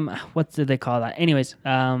game. What do they call that? Anyways,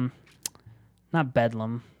 not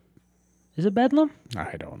Bedlam. Is it Bedlam?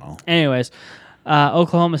 I don't know. Anyways,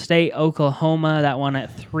 Oklahoma State, Oklahoma, that one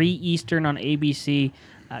at 3 Eastern on ABC.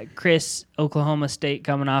 Chris, Oklahoma State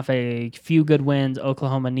coming off a few good wins.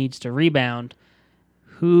 Oklahoma needs to rebound.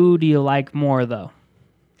 Who do you like more, though?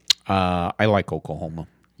 I like Oklahoma.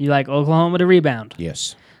 You like Oklahoma to rebound?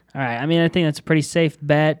 Yes. All right. I mean, I think that's a pretty safe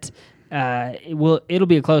bet. It'll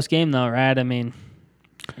be a close game, though, right? I mean,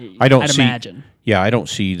 I'd imagine. Yeah, I don't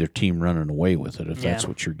see either team running away with it, if that's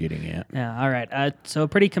what you're getting at. Yeah, all right. So a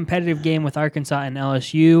pretty competitive game with Arkansas and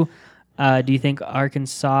LSU. Do you think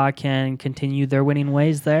Arkansas can continue their winning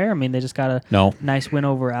ways there? I mean, they just got a nice win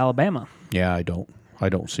over Alabama. Yeah, I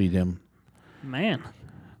don't see them. Man.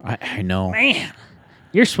 I know. Man.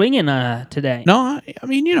 You're swinging today. No, I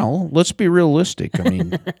mean, let's be realistic. I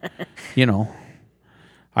mean,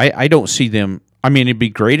 I don't see them. I mean, it'd be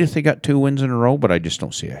great if they got 2 wins in a row, but I just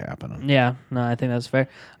don't see it happening. Yeah, no, I think that's fair.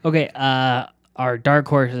 Okay, our dark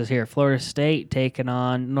horses here. Florida State taking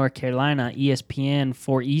on North Carolina, ESPN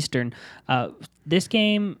 4 Eastern. This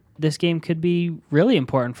game could be really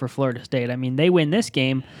important for Florida State. I mean, they win this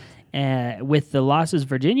game, with the losses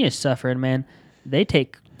Virginia's suffering, man, they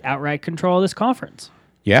take outright control of this conference.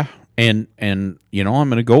 Yeah, and I'm going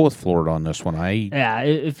to go with Florida on this one.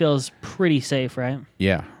 It feels pretty safe, right?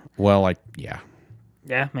 Yeah. Well,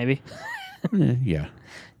 Yeah, maybe. Yeah.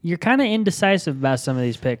 You're kind of indecisive about some of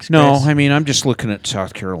these picks, Chris. No, I mean, I'm just looking at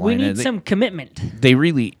South Carolina. We need some commitment. They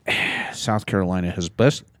really, South Carolina has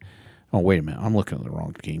best. Oh, wait a minute. I'm looking at the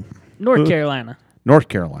wrong team. North Carolina. North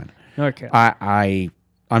Carolina.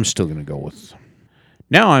 I'm still going to go with.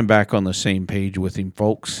 Now I'm back on the same page with him,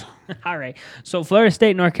 folks. All right. So Florida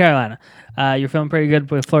State, North Carolina. You're feeling pretty good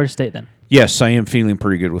with Florida State then? Yes, I am feeling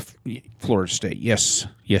pretty good with Florida State. Yes.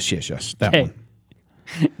 That one.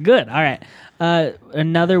 Good. All right.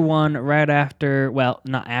 Another one right after, well,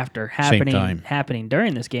 not after, happening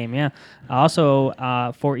during this game, yeah.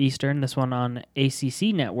 Also, 4 Eastern, this one on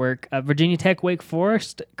ACC Network. Virginia Tech, Wake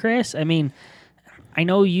Forest, Chris. I mean, I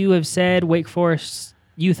know you have said Wake Forest,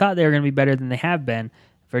 you thought they were going to be better than they have been.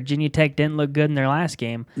 Virginia Tech didn't look good in their last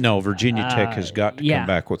game. No, Virginia Tech has got to come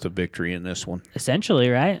back with a victory in this one. Essentially,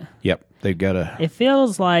 right? Yep, they've got to. It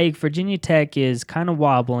feels like Virginia Tech is kind of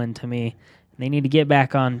wobbling to me. They need to get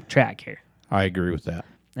back on track here. I agree with that.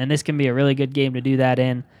 And this can be a really good game to do that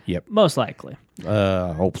in. Yep. Most likely.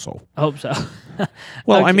 Hope so. Hope so.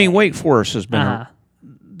 Well, okay. I mean, Wake Forest has been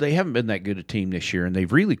they haven't been that good a team this year, and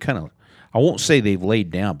they've really kind of, I won't say they've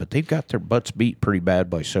laid down, but they've got their butts beat pretty bad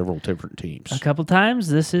by several different teams. A couple times.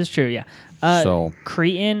 This is true, yeah.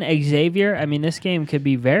 Creighton, Xavier, I mean, this game could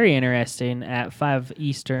be very interesting at 5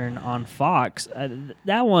 Eastern on Fox.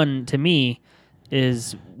 That one, to me,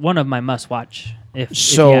 is one of my must-watch, if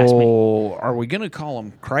you ask me. Are we going to call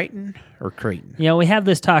them Creighton or Creighton? We have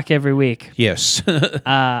this talk every week. Yes.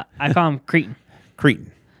 I call them Creighton.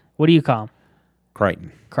 Creighton. What do you call them?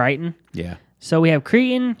 Creighton. Creighton? Yeah. So we have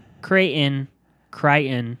Creighton,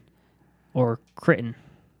 Crichton, or Creighton.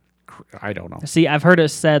 I don't know. See, I've heard it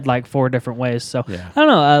said like 4 different ways, so I don't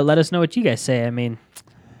know. Let us know what you guys say. I mean,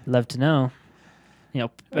 love to know.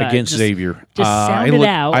 Against Xavier. Just sound it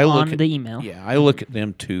out on the email. Yeah, I look at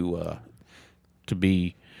them to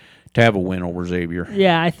have a win over Xavier.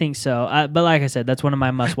 Yeah, I think so. But like I said, that's one of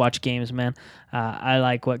my must-watch games, man. I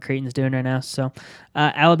like what Creighton's doing right now. So,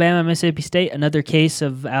 Alabama, Mississippi State, another case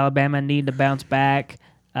of Alabama needing to bounce back.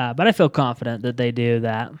 But I feel confident that they do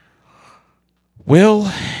that.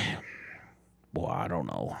 Well, I don't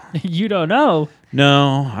know. You don't know?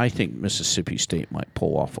 No, I think Mississippi State might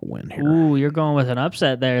pull off a win here. Ooh, you're going with an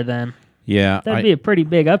upset there then. Yeah. That'd be a pretty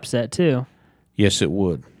big upset, too. Yes, it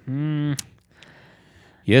would.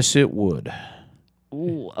 Yes, it would.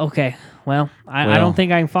 Ooh, okay. Well, I don't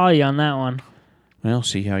think I can follow you on that one. Well,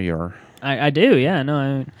 see how you are. I do, yeah.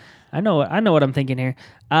 No, I know what I'm thinking here.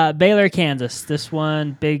 Baylor, Kansas. This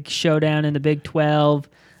one, big showdown in the Big 12.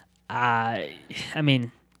 I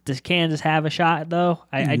mean, does Kansas have a shot, though?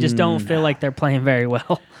 I just don't feel like they're playing very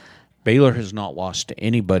well. Baylor has not lost to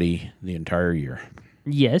anybody the entire year.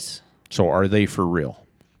 Yes. So are they for real?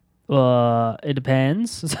 It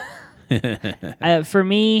depends. For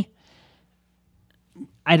me,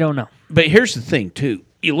 I don't know. But here's the thing, too.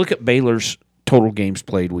 You look at Baylor's total games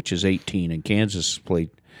played, which is 18, and Kansas played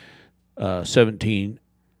 17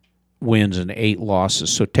 wins and 8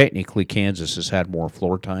 losses. So technically, Kansas has had more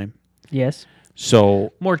floor time. Yes.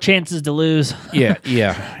 So More chances to lose.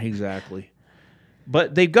 yeah, exactly.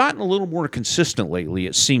 But they've gotten a little more consistent lately,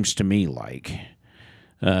 it seems to me like.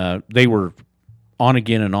 They were on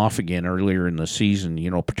again and off again earlier in the season,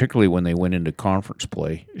 particularly when they went into conference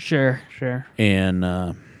play. Sure. And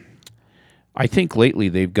I think lately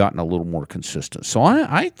they've gotten a little more consistent. So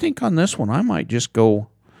I think on this one I might just go,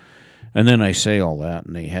 and then I say all that,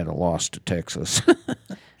 and they had a loss to Texas.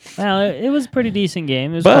 Well, it was a pretty decent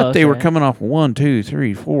game. It was But close, they were right? coming off 1, 2,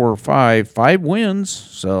 3, 4, 5 wins.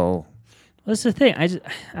 So That's the thing. I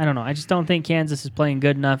don't know. I just don't think Kansas is playing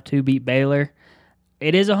good enough to beat Baylor.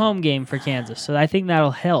 It is a home game for Kansas, so I think that'll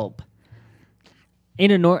help. In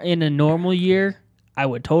a normal year, I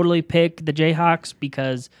would totally pick the Jayhawks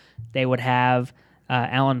because they would have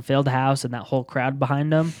Allen Fieldhouse and that whole crowd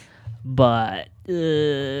behind them. But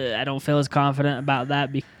I don't feel as confident about that.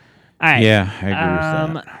 All right. yeah, I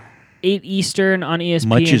agree with that. 8 Eastern on ESPN2.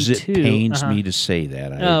 Much as it pains me to say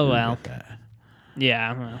that, I agree well. with that.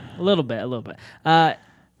 Yeah, well, a little bit.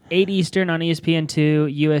 8 Eastern on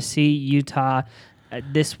ESPN2, USC, Utah.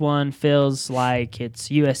 This one feels like it's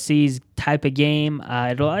USC's type of game.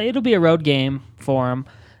 It'll be a road game for them,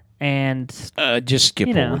 and Just skip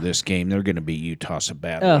You know. over this game. They're going to beat Utah so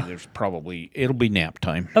badly. Oh. It'll be nap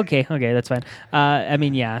time. okay, that's fine. I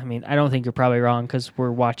don't think you're probably wrong because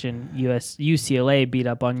we're watching UCLA beat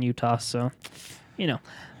up on Utah, so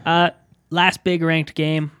last big ranked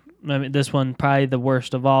game. I mean, this one probably the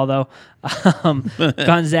worst of all, though.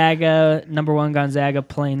 Gonzaga, number 1 Gonzaga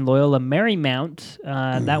playing Loyola Marymount.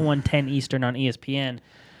 That one 10 Eastern on ESPN.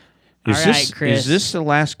 Chris. Is this the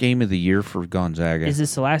last game of the year for Gonzaga? Is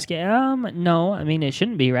this the last game? No, I mean it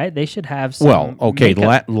shouldn't be, right? They should have some. Well, okay,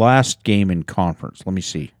 makeup. last game in conference. Let me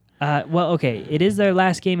see. Okay, it is their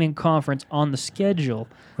last game in conference on the schedule,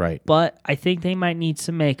 Right. but I think they might need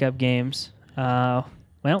some makeup games. No,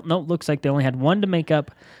 looks like they only had one to make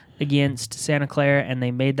up against Santa Clara, and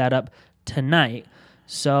they made that up tonight.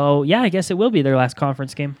 So, yeah, I guess it will be their last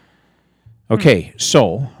conference game. Okay,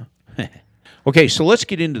 so let's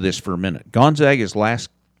get into this for a minute. Gonzaga's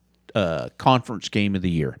last conference game of the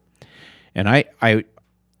year. And I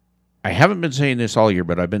haven't been saying this all year,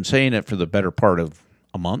 but I've been saying it for the better part of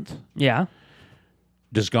a month. Yeah.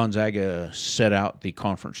 Does Gonzaga set out the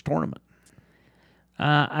conference tournament?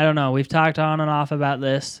 I don't know. We've talked on and off about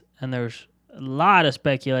this, and there's a lot of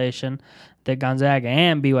speculation that Gonzaga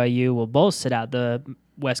and BYU will both sit out the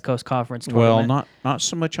West Coast Conference tournament. Well, not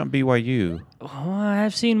so much on BYU. Oh,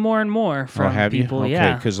 I've seen more and more from have people. you? Yeah,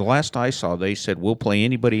 Okay, because the last I saw, they said we'll play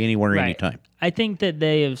anybody, anywhere, Right. anytime. I think that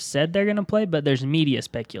they have said they're going to play, but there's media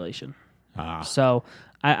speculation. So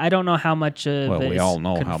I don't know how much of Well, it we is all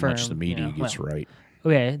know how much confirmed, the media you know. gets right.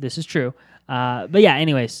 Okay, this is true. But yeah,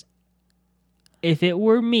 anyways, if it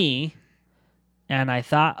were me and I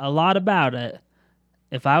thought a lot about it,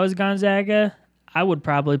 if I was Gonzaga, I would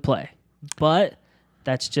probably play. But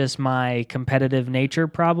that's just my competitive nature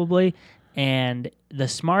probably. And the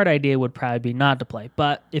smart idea would probably be not to play.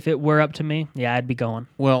 But if it were up to me, yeah, I'd be going.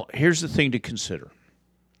 Well, here's the thing to consider.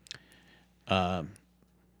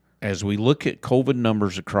 As we look at COVID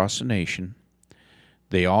numbers across the nation,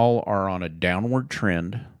 they all are on a downward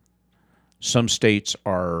trend. Some states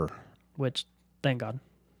are, Which, thank God.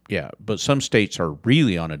 but some states are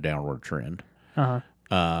really on a downward trend.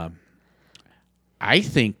 Uh-huh. I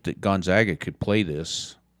think that Gonzaga could play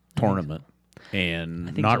this tournament and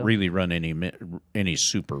think not so. really run any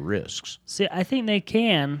super risks. See, I think they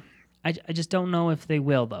can. I just don't know if they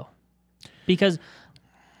will, though. Because,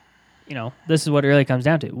 this is what it really comes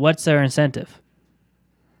down to. What's their incentive?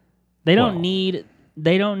 They don't need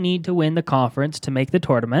to win the conference to make the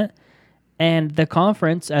tournament, and the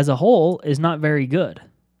conference as a whole is not very good.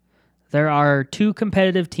 There are 2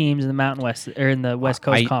 competitive teams in the Mountain West or in the West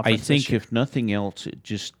Coast I Conference. this think year. if nothing else,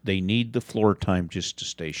 they need the floor time just to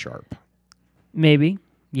stay sharp. Maybe,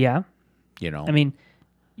 yeah. I mean,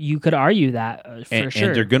 you could argue that for sure.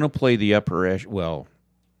 And they're going to play the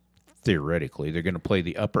theoretically, they're going to play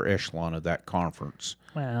the upper echelon of that conference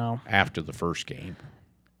after the first game.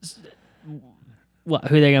 What?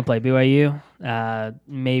 Who are they going to play? BYU?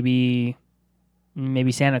 Maybe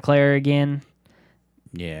Santa Clara again.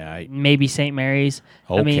 Yeah. Maybe St. Mary's.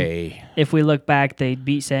 Okay. I mean, if we look back, they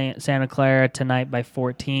beat Santa Clara tonight by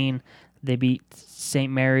 14. They beat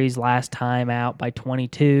St. Mary's last time out by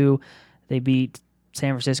 22. They beat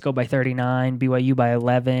San Francisco by 39, BYU by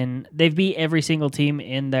 11. They've beat every single team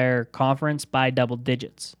in their conference by double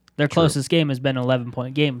digits. Their closest game has been an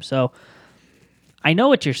 11-point game. So I know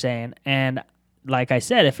what you're saying. And like I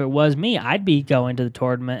said, if it was me, I'd be going to the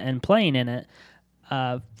tournament and playing in it.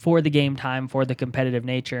 for the game time, for the competitive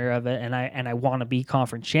nature of it, and I want to be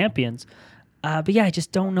conference champions. But yeah, I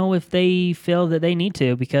just don't know if they feel that they need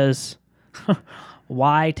to, because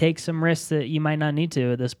why take some risks that you might not need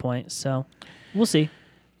to at this point? So we'll see.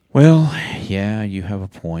 Well, yeah, you have a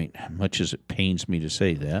point, much as it pains me to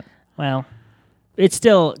say that. Well, it's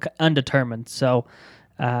still undetermined, so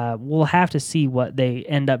we'll have to see what they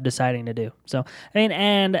end up deciding to do. So, I mean,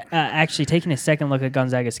 and actually taking a second look at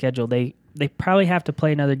Gonzaga's schedule, they probably have to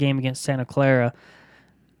play another game against Santa Clara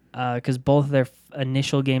because both of their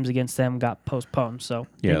initial games against them got postponed. So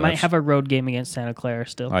they might have a road game against Santa Clara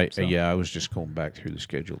still. Yeah, I was just going back through the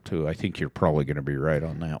schedule, too. I think you're probably going to be right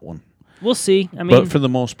on that one. We'll see. I mean, but for the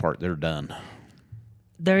most part, they're done.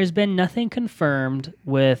 There has been nothing confirmed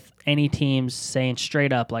with any teams saying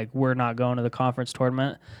straight up, like, we're not going to the conference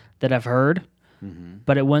tournament that I've heard. Mm-hmm.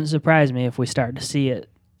 But it wouldn't surprise me if we start to see it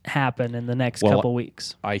happen in the next couple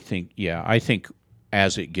weeks. I think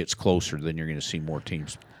as it gets closer, then you're going to see more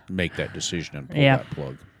teams make that decision and pull that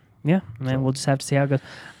plug. Yeah, man, we'll just have to see how it goes.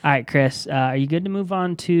 All right, Chris, are you good to move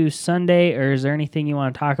on to Sunday, or is there anything you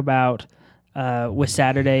want to talk about with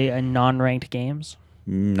Saturday and non-ranked games?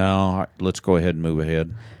 No, let's go ahead and move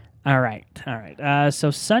ahead. All right.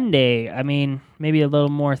 So Sunday, I mean, maybe a little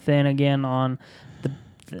more thin again on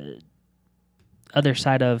the other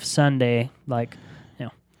side of Sunday, like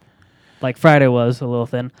Friday was a little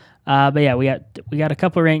thin. But yeah, we got a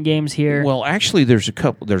couple of ranked games here. Well, actually, there's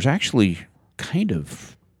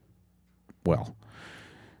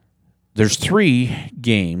three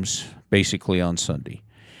games basically on Sunday,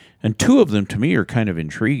 and two of them to me are kind of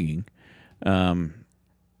intriguing. A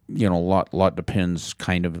lot depends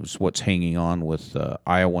kind of what's hanging on with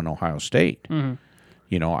Iowa and Ohio State. Mm-hmm.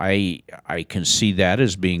 I can see that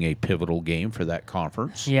as being a pivotal game for that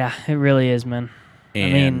conference. Yeah, it really is, man. I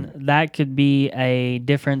mean, that could be a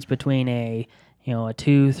difference between a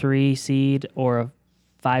 2-3 seed or a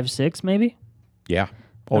 5-6 maybe. Yeah.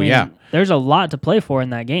 Yeah. There's a lot to play for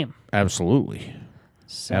in that game. Absolutely.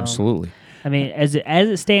 So, absolutely. I mean, as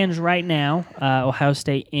it stands right now, Ohio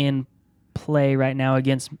State in play right now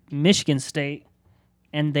against Michigan State,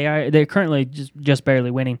 and they're currently just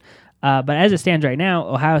barely winning. But as it stands right now,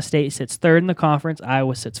 Ohio State sits third in the conference.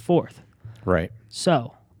 Iowa sits fourth. Right.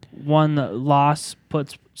 So one loss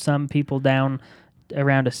puts some people down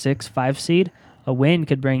around a 6-5 seed. A win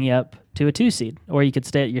could bring you up to a 2 seed, or you could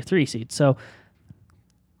stay at your 3 seed. So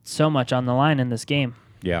much on the line in this game.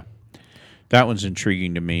 Yeah. That one's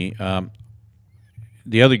intriguing to me.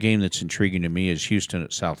 The other game that's intriguing to me is Houston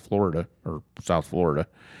at South Florida.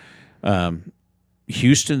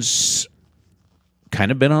 Houston's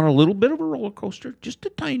kind of been on a little bit of a roller coaster, just a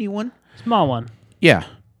tiny one. Small one. Yeah,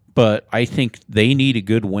 but I think they need a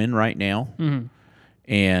good win right now, mm-hmm.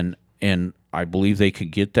 and I believe they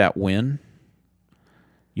could get that win.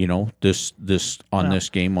 This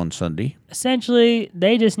game on Sunday. Essentially,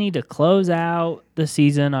 they just need to close out the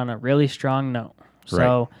season on a really strong note.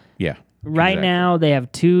 So, yeah. Right now, they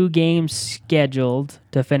have 2 games scheduled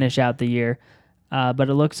to finish out the year, but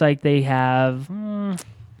it looks like they have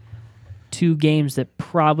 2 games that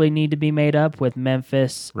probably need to be made up, with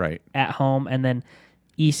Memphis at home and then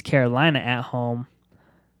East Carolina at home.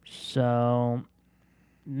 So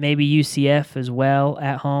maybe UCF as well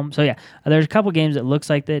at home. So yeah, there's a couple games that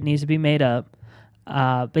looks like that needs to be made up.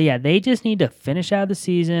 But yeah, they just need to finish out the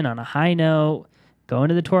season on a high note, go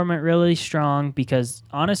into the tournament really strong, because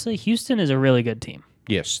honestly, Houston is a really good team.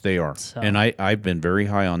 Yes, they are. So. And I've been very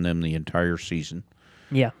high on them the entire season.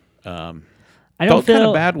 Yeah. I don't feel kind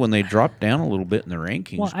of bad when they dropped down a little bit in the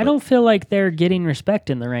rankings. Well, I don't feel like they're getting respect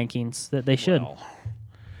in the rankings that they should. Well,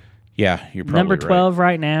 yeah, you're probably number 12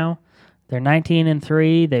 right now. They're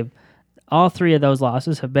 19-3. They've all 3 of those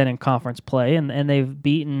losses have been in conference play, and they've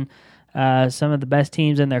beaten some of the best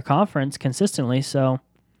teams in their conference consistently. So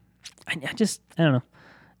I don't know.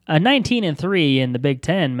 A 19-3 in the Big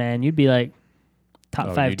Ten, man, you'd be like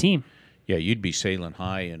top 5 team. Yeah, you'd be sailing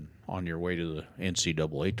high and on your way to the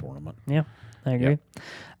NCAA tournament. Yeah, I agree.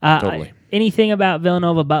 Yep. Totally. Anything about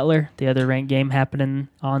Villanova Butler, the other ranked game happening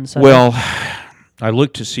on Sunday? Well, I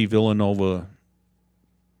look to see Villanova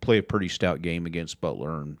play a pretty stout game against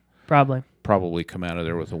Butler and probably come out of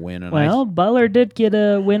there with a win. And Butler did get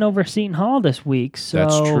a win over Seton Hall this week. So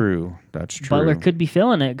That's true. Butler could be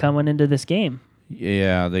feeling it coming into this game.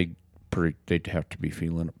 Yeah, they'd have to be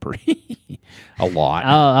feeling it pretty a lot.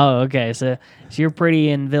 Oh, okay. So you're pretty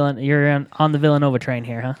you're on the Villanova train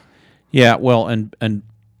here, huh? Yeah. Well, and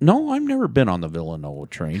no, I've never been on the Villanova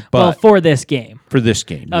train. But for this game. For this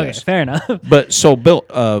game, okay, yes. Fair enough. But so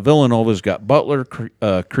Villanova's got Butler,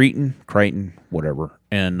 Creighton, whatever,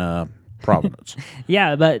 and Providence.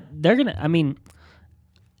 Yeah, but they're gonna. I mean,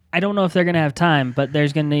 I don't know if they're going to have time, but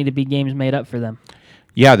there's going to need to be games made up for them.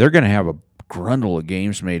 Yeah, they're going to have a grundle of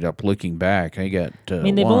games made up looking back. I got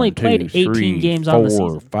they've only played 18 games on the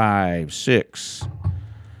season. 4, 5, 6.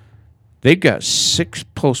 They've got 6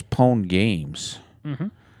 postponed games. Mm-hmm.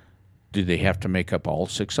 Do they have to make up all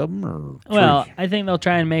 6 of them? Or 3? Well, I think they'll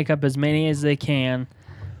try and make up as many as they can,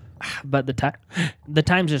 but the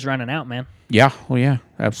time's just running out, man. Yeah, well, yeah,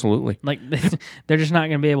 absolutely. Like, they're just not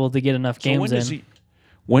going to be able to get enough games in.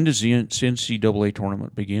 When does the NCAA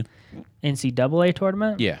tournament begin? NCAA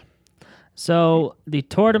tournament? Yeah. So the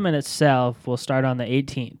tournament itself will start on the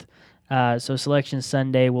 18th. So Selection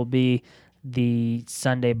Sunday will be the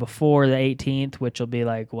Sunday before the 18th, which will be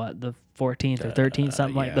like, the 14th or 13th,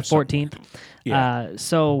 something like the 14th. Yeah.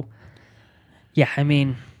 I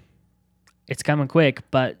mean, it's coming quick,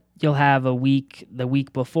 but you'll have the week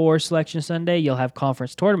before Selection Sunday, you'll have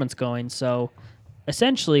conference tournaments going. So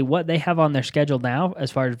essentially what they have on their schedule now,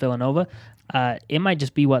 as far as Villanova, it might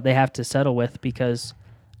just be what they have to settle with, because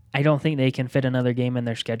I don't think they can fit another game in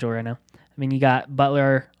their schedule right now. I mean, you got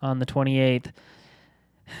Butler on the 28th,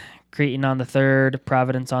 Creighton on the 3rd,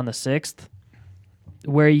 Providence on the 6th.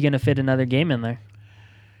 Where are you going to fit another game in there?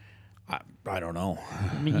 I don't know.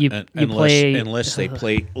 Unless they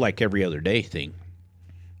play like every other day thing.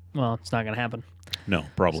 Well, it's not going to happen. No,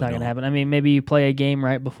 probably It's not going to happen. I mean, maybe you play a game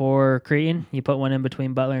right before Creighton. You put one in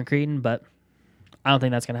between Butler and Creighton, but I don't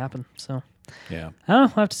think that's going to happen. So yeah, I don't know.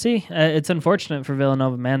 We'll have to see. It's unfortunate for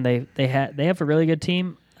Villanova, man. They have a really good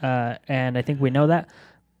team, and I think we know that.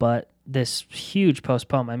 But this huge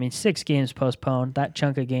postponement. I mean, 6 games postponed. That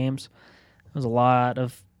chunk of games was a lot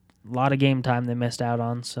of game time they missed out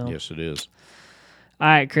on. So yes, it is. All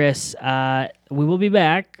right, Chris. We will be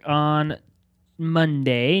back on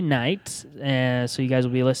Monday night, so you guys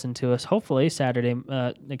will be listening to us hopefully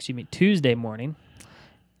Tuesday morning.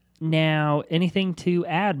 Now, anything to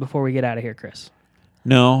add before we get out of here, Chris?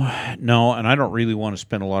 No, and I don't really want to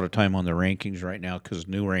spend a lot of time on the rankings right now, because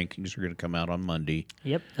new rankings are going to come out on Monday.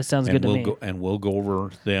 Yep, that sounds good to me. We'll go over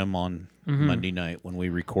them on Monday night when we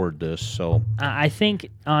record this. So I think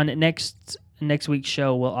on next week's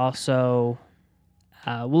show we'll also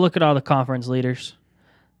we'll look at all the conference leaders,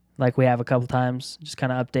 like we have a couple times, just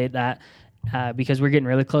kind of update that, because we're getting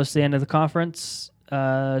really close to the end of the conference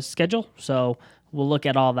schedule. So we'll look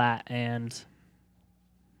at all that and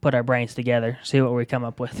put our brains together, see what we come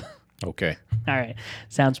up with. Okay. All right.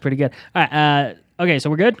 Sounds pretty good. All right. Okay, so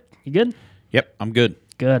we're good? You good? Yep, I'm good.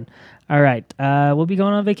 Good. All right. We'll be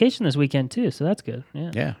going on vacation this weekend, too, so that's good.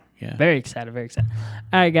 Yeah. Very excited, very excited.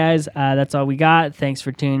 All right, guys, that's all we got. Thanks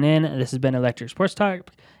for tuning in. This has been Electric Sports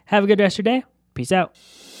Talk. Have a good rest of your day. Peace out.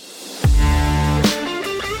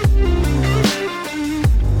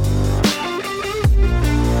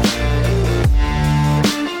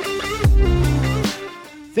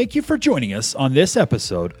 Thank you for joining us on this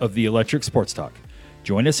episode of the Electric Sports Talk.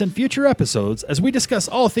 Join us in future episodes as we discuss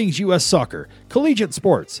all things U.S. soccer, collegiate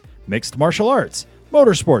sports, mixed martial arts,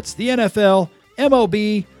 motorsports, the NFL,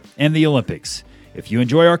 MLB, and the Olympics. If you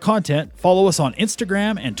enjoy our content, follow us on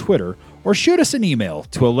Instagram and Twitter, or shoot us an email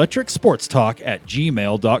to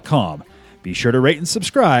electricsportstalk@gmail.com. Be sure to rate and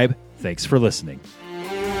subscribe. Thanks for listening.